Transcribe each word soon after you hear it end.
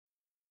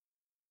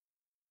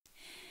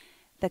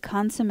The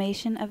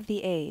Consummation of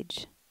the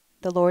Age,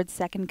 the Lord's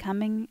Second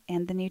Coming,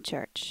 and the New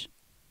Church.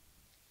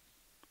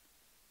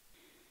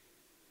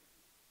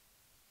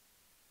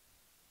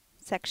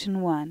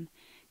 Section 1.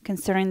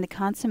 Concerning the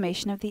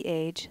consummation of the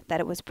age, that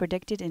it was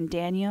predicted in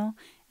Daniel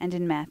and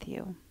in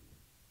Matthew.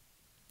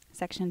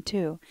 Section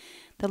 2.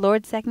 The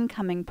Lord's second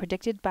coming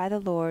predicted by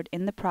the Lord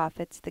in the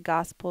prophets, the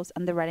Gospels,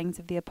 and the writings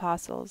of the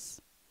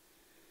Apostles.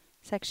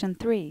 Section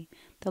 3.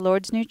 The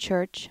Lord's new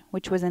church,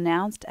 which was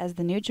announced as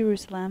the New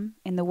Jerusalem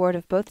in the word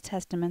of both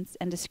Testaments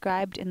and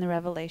described in the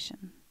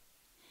Revelation.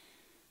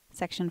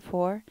 Section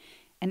 4.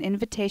 An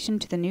invitation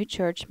to the new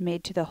church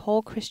made to the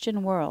whole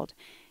Christian world,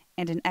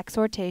 and an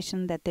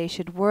exhortation that they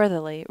should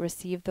worthily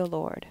receive the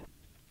Lord.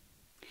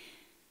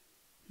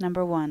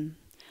 Number 1.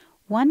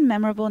 One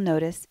memorable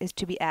notice is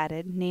to be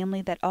added,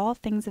 namely that all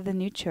things of the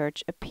new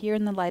church appear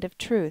in the light of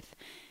truth,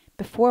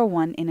 before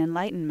one in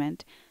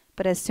enlightenment,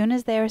 but as soon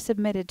as they are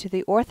submitted to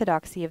the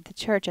orthodoxy of the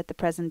church at the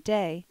present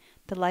day,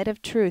 the light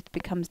of truth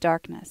becomes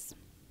darkness.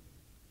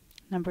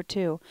 Number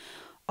 2.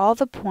 All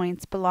the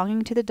points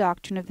belonging to the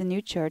doctrine of the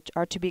new church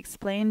are to be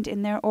explained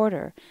in their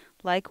order,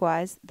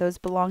 likewise those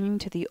belonging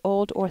to the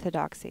old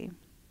orthodoxy.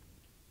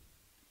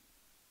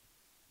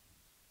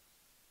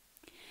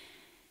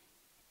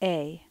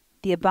 A.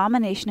 The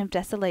abomination of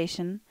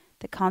desolation,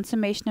 the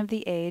consummation of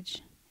the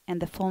age,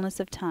 and the fullness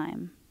of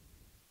time.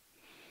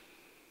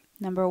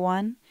 Number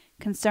 1.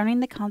 Concerning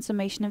the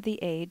consummation of the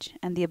age,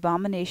 and the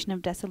abomination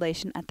of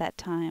desolation at that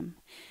time.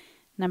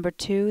 Number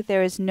 2.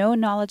 There is no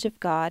knowledge of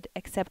God,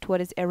 except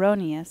what is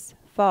erroneous,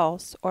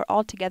 false, or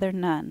altogether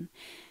none.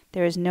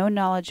 There is no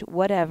knowledge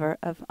whatever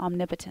of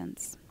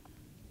omnipotence.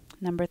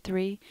 Number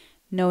 3.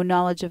 No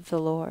knowledge of the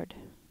Lord.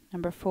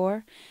 Number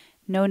 4.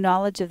 No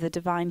knowledge of the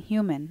divine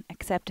human,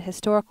 except a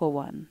historical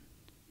one.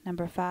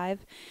 Number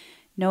 5.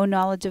 No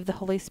knowledge of the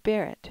Holy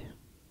Spirit.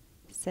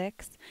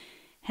 6.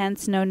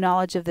 Hence no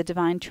knowledge of the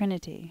divine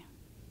Trinity.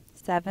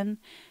 7.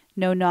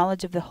 No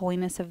knowledge of the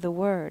holiness of the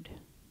Word.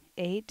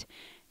 8.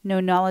 No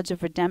knowledge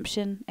of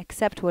redemption,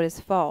 except what is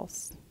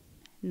false.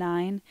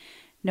 9.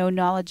 No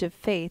knowledge of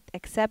faith,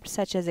 except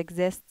such as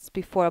exists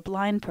before a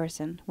blind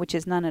person, which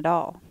is none at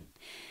all.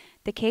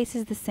 The case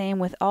is the same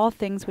with all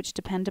things which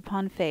depend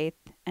upon faith,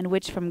 and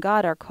which from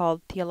God are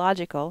called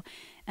theological,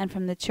 and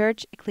from the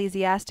Church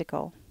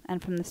ecclesiastical,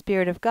 and from the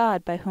Spirit of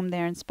God by whom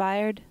they are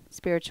inspired,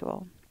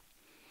 spiritual.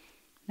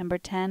 Number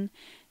 10.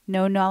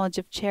 No knowledge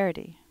of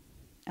charity.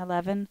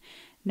 11.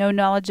 No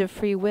knowledge of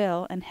free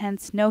will, and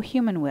hence no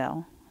human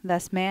will.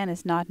 Thus man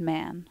is not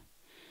man.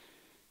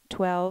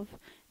 12.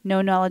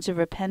 No knowledge of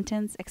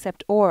repentance,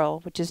 except oral,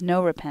 which is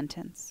no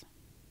repentance.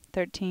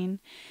 13.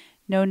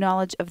 No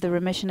knowledge of the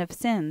remission of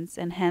sins,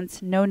 and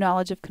hence no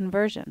knowledge of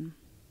conversion.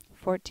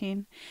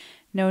 14.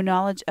 No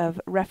knowledge of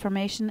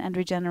reformation and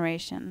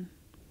regeneration.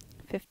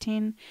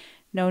 15.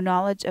 No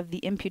knowledge of the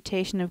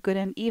imputation of good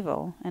and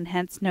evil, and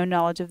hence no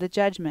knowledge of the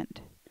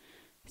judgment.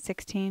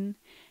 16.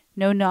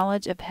 No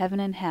knowledge of heaven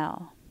and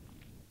hell.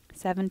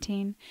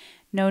 17.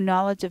 No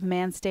knowledge of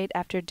man's state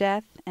after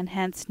death, and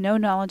hence no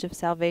knowledge of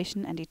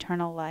salvation and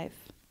eternal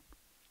life.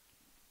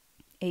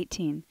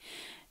 18.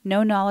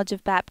 No knowledge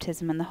of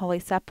baptism and the Holy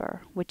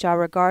Supper, which are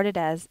regarded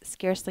as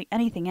scarcely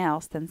anything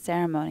else than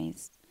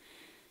ceremonies.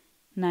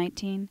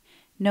 19.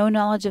 No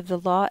knowledge of the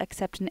law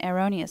except an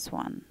erroneous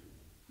one.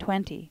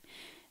 20.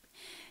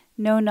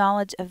 No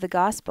knowledge of the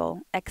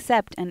gospel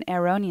except an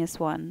erroneous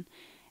one,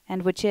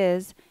 and which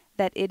is,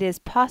 that it is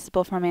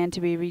possible for man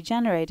to be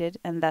regenerated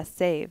and thus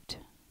saved.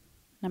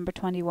 Number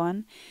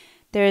 21.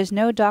 There is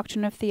no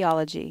doctrine of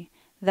theology.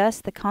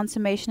 Thus the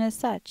consummation is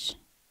such,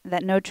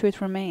 that no truth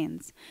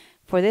remains.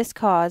 For this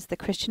cause the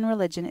Christian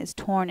religion is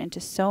torn into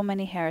so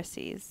many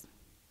heresies.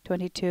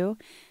 22.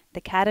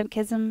 The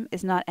catechism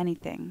is not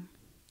anything.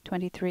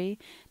 23.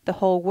 The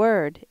whole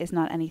word is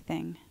not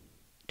anything.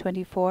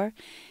 24.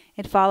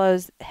 It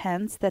follows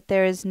hence that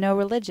there is no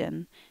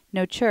religion,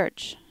 no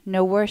church,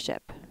 no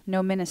worship,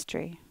 no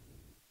ministry.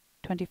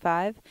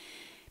 25.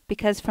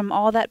 Because from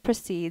all that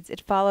proceeds,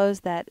 it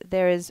follows that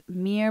there is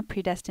mere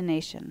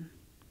predestination.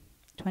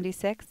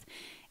 26.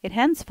 It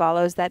hence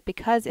follows that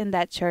because in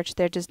that church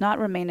there does not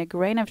remain a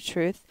grain of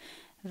truth,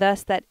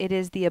 thus that it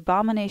is the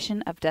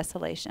abomination of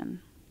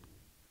desolation.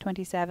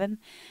 27.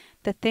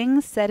 The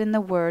things said in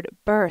the word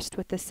burst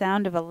with the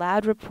sound of a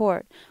loud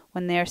report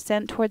when they are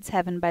sent towards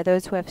heaven by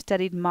those who have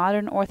studied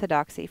modern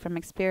orthodoxy from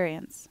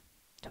experience.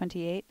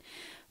 28.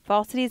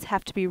 Falsities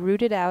have to be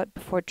rooted out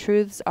before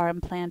truths are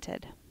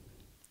implanted.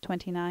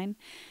 29.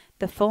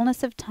 The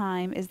fullness of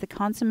time is the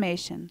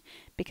consummation,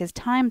 because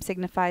time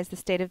signifies the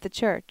state of the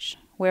church.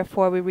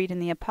 Wherefore we read in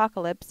the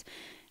Apocalypse,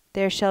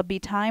 "There shall be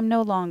time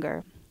no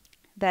longer.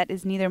 That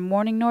is neither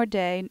morning nor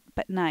day,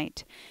 but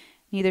night,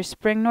 neither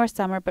spring nor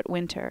summer, but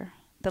winter.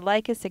 The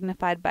like is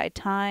signified by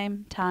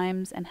time,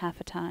 times, and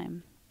half a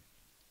time."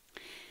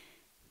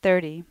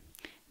 30.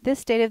 This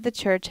state of the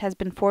church has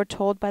been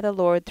foretold by the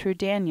Lord through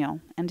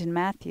Daniel, and in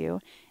Matthew,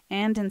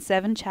 and in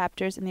 7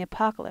 chapters in the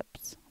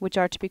Apocalypse, which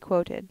are to be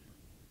quoted.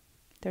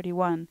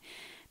 31.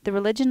 The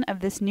religion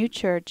of this new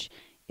church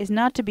is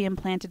not to be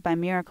implanted by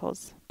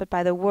miracles, but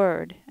by the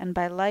word, and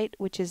by light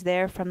which is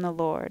there from the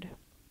Lord.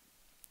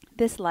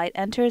 This light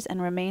enters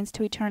and remains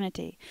to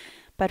eternity,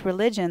 but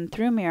religion,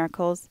 through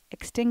miracles,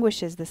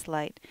 extinguishes this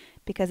light,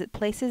 because it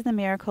places the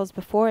miracles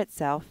before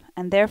itself,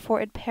 and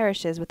therefore it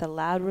perishes with a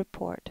loud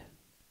report.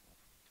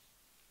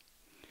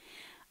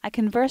 I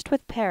conversed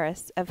with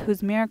Paris, of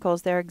whose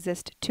miracles there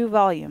exist 2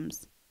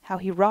 volumes, how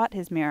he wrought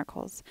his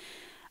miracles.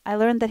 I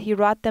learned that he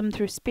wrought them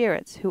through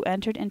spirits who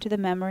entered into the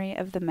memory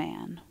of the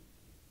man.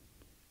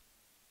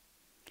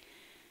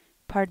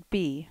 Part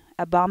B.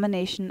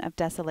 Abomination of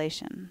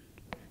Desolation.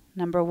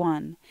 Number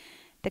 1.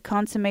 The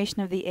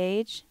consummation of the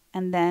age,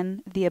 and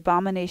then the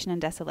abomination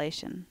and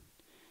desolation.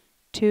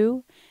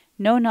 2.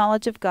 No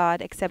knowledge of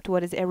God except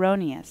what is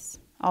erroneous,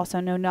 also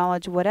no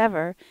knowledge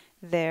whatever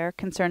there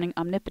concerning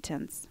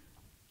omnipotence.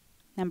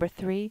 Number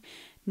 3.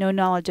 No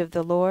knowledge of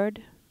the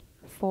Lord.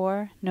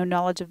 4. No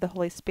knowledge of the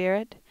Holy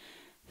Spirit.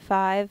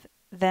 5.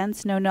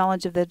 Thence no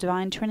knowledge of the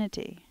divine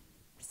Trinity.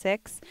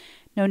 6.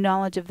 No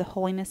knowledge of the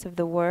holiness of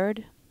the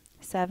Word.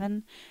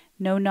 7.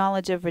 No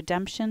knowledge of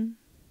redemption.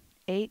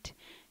 8.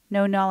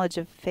 No knowledge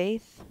of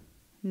faith.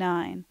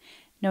 9.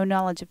 No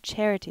knowledge of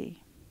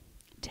charity.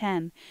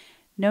 10.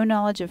 No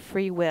knowledge of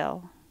free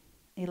will.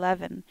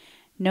 11.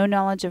 No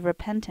knowledge of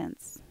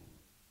repentance.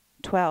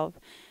 12.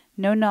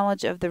 No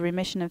knowledge of the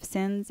remission of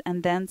sins,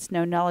 and thence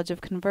no knowledge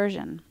of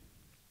conversion.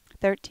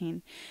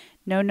 13.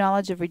 No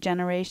knowledge of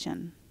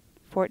regeneration.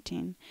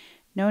 14.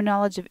 No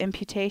knowledge of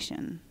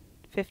imputation.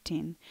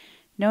 15.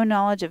 No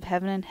knowledge of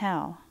heaven and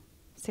hell.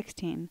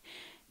 16.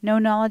 No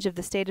knowledge of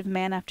the state of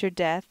man after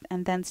death,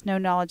 and thence no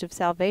knowledge of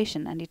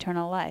salvation and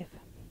eternal life.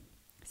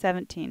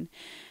 17.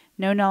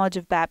 No knowledge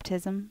of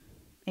baptism.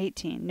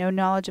 18. No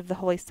knowledge of the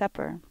Holy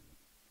Supper.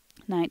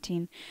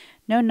 19.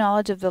 No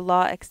knowledge of the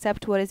law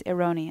except what is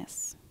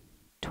erroneous.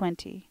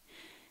 20.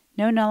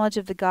 No knowledge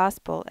of the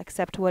gospel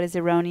except what is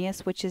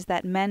erroneous, which is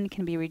that men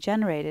can be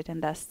regenerated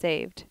and thus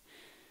saved.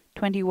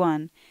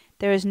 21.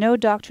 There is no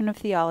doctrine of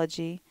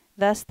theology,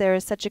 thus there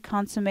is such a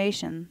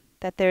consummation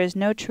that there is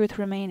no truth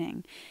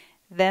remaining.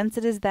 Thence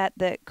it is that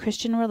the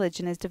Christian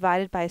religion is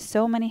divided by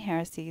so many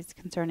heresies,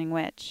 concerning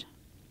which.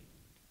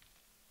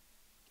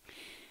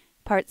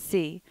 Part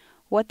C.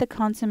 What the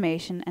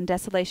consummation and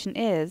desolation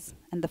is,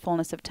 and the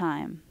fullness of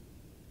time.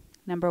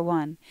 Number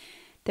 1.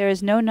 There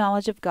is no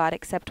knowledge of God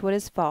except what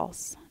is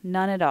false,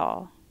 none at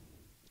all.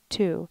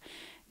 2.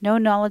 No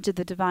knowledge of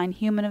the divine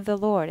human of the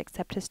Lord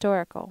except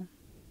historical.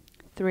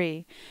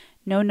 3.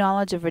 No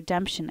knowledge of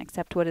redemption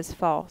except what is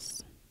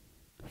false.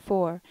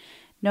 4.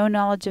 No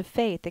knowledge of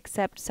faith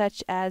except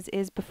such as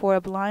is before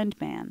a blind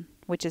man,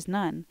 which is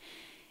none.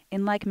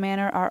 In like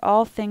manner are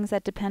all things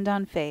that depend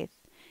on faith,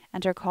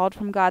 and are called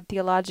from God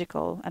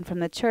theological, and from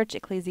the church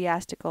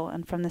ecclesiastical,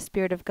 and from the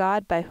Spirit of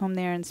God by whom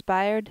they are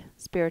inspired,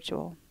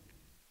 spiritual.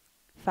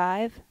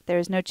 5. There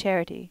is no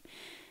charity.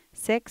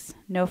 6.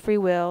 No free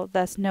will,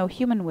 thus no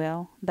human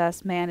will,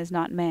 thus man is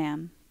not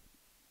man.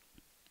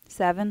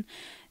 7.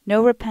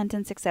 No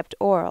repentance except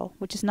oral,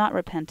 which is not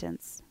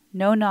repentance.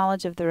 No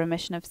knowledge of the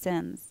remission of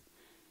sins.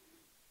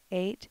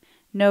 8.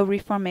 No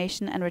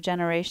reformation and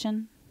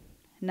regeneration.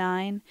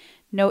 9.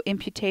 No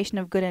imputation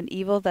of good and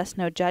evil, thus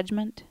no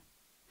judgment.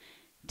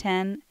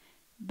 10.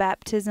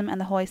 Baptism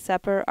and the Holy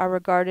Supper are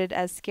regarded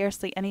as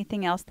scarcely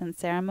anything else than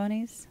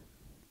ceremonies.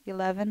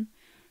 11.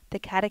 The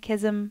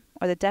Catechism,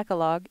 or the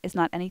Decalogue, is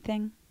not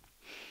anything.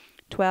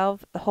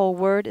 12. The whole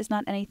Word is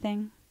not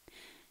anything.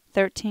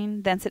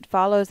 13. Thence it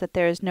follows that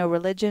there is no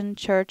religion,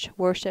 church,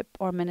 worship,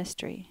 or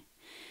ministry.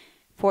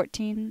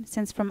 14.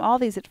 Since from all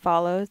these it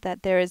follows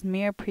that there is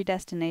mere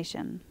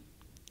predestination.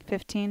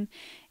 15.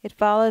 It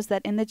follows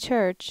that in the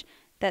church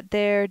that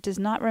there does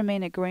not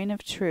remain a grain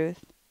of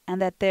truth,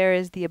 and that there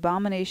is the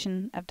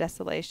abomination of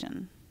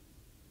desolation.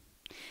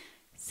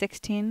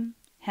 16.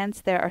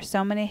 Hence there are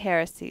so many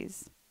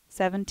heresies.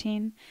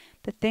 17.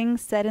 The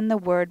things said in the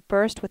Word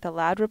burst with a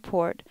loud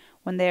report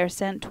when they are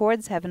sent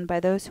towards heaven by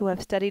those who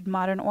have studied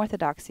modern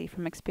orthodoxy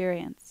from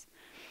experience.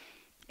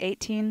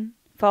 18.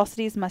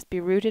 Falsities must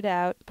be rooted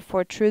out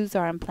before truths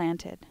are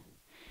implanted.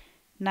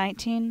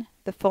 19.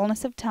 The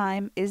fullness of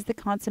time is the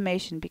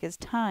consummation, because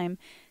time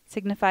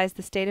signifies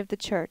the state of the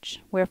church,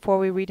 wherefore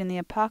we read in the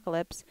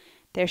Apocalypse,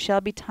 "There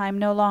shall be time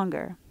no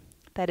longer,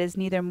 that is,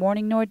 neither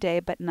morning nor day,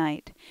 but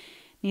night,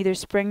 neither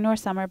spring nor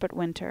summer, but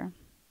winter."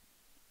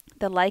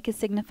 The like is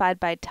signified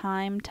by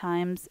time,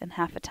 times, and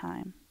half a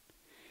time.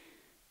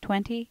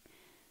 20.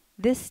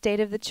 This state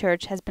of the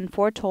church has been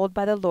foretold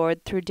by the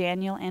Lord through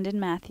Daniel and in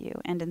Matthew,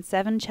 and in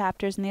 7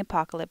 chapters in the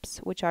Apocalypse,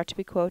 which are to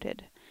be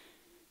quoted.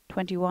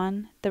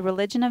 21. The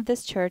religion of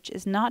this church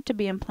is not to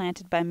be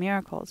implanted by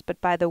miracles,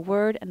 but by the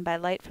word and by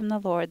light from the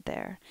Lord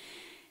there.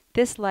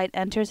 This light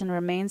enters and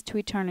remains to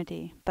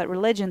eternity, but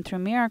religion through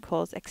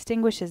miracles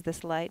extinguishes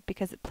this light,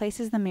 because it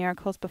places the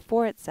miracles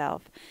before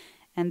itself,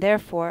 and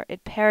therefore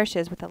it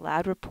perishes with a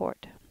loud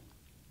report.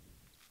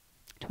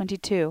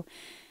 22.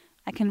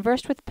 I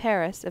conversed with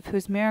Paris, of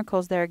whose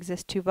miracles there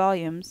exist 2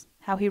 volumes,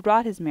 how he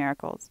wrought his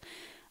miracles.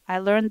 I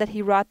learned that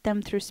he wrought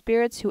them through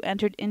spirits who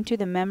entered into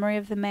the memory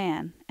of the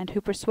man, and who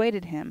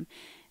persuaded him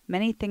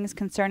many things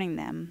concerning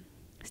them.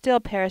 Still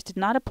Paris did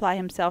not apply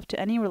himself to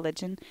any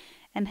religion,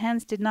 and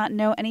hence did not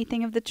know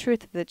anything of the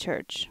truth of the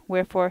Church,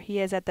 wherefore he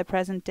is at the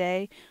present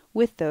day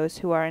with those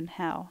who are in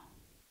hell.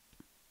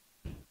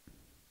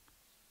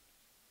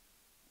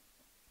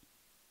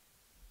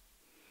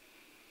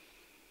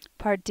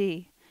 Part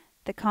D.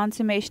 The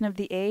consummation of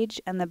the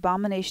age and the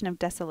abomination of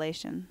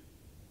desolation.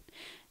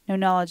 No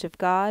knowledge of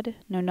God,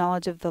 no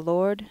knowledge of the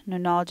Lord, no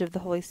knowledge of the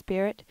Holy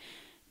Spirit,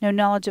 no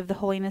knowledge of the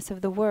holiness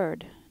of the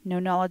Word, no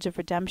knowledge of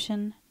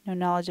redemption, no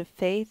knowledge of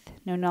faith,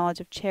 no knowledge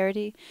of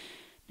charity,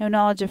 no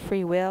knowledge of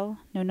free will,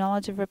 no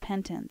knowledge of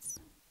repentance,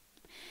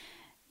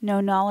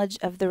 no knowledge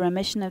of the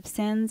remission of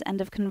sins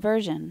and of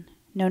conversion,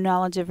 no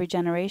knowledge of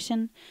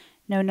regeneration,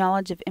 no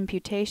knowledge of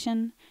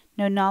imputation,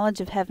 no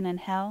knowledge of heaven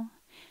and hell,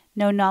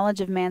 no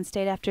knowledge of man's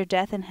state after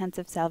death and hence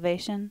of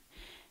salvation,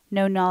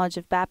 no knowledge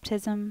of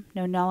baptism,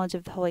 no knowledge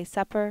of the Holy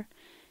Supper.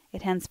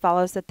 It hence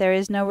follows that there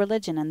is no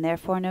religion and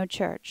therefore no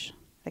church,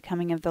 the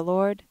coming of the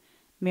Lord,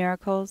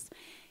 miracles,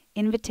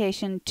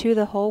 invitation to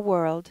the whole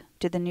world,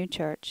 to the new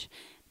church.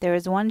 There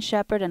is one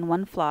shepherd and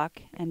one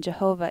flock, and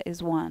Jehovah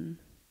is one.